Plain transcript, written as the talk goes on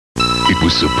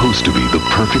was supposed to be the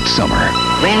perfect summer.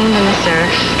 Wind and the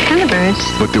surf and the birds.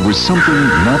 But there was something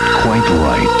not quite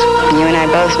right. You and I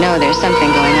both know there's something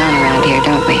going on around here,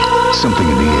 don't we? Something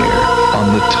in the air,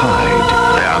 on the tide.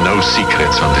 There are no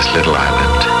secrets on this little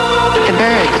island. The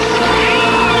birds.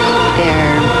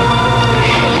 They're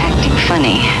acting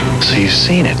funny. So you've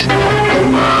seen it?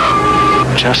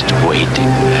 Just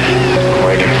waiting.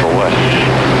 Waiting for what?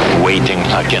 Waiting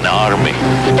like an army.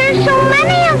 There's so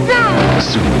many of them!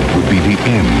 Soon it would be the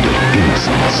end of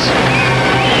innocence.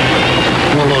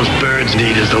 All those birds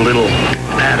need is a little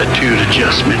attitude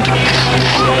adjustment.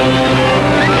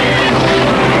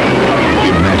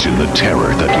 Imagine the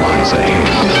terror that lies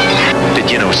ahead. Did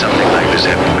you know something like this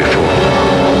happened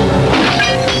before?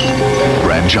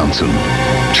 Brad Johnson,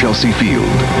 Chelsea Field,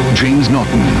 James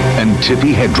Naughton, and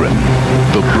Tippi Hedren.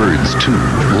 The Birds 2,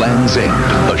 Land's End,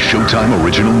 a Showtime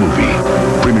original movie.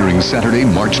 Premiering Saturday,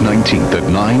 March 19th at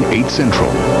 9, 8 Central.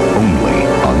 Only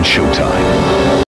on Showtime.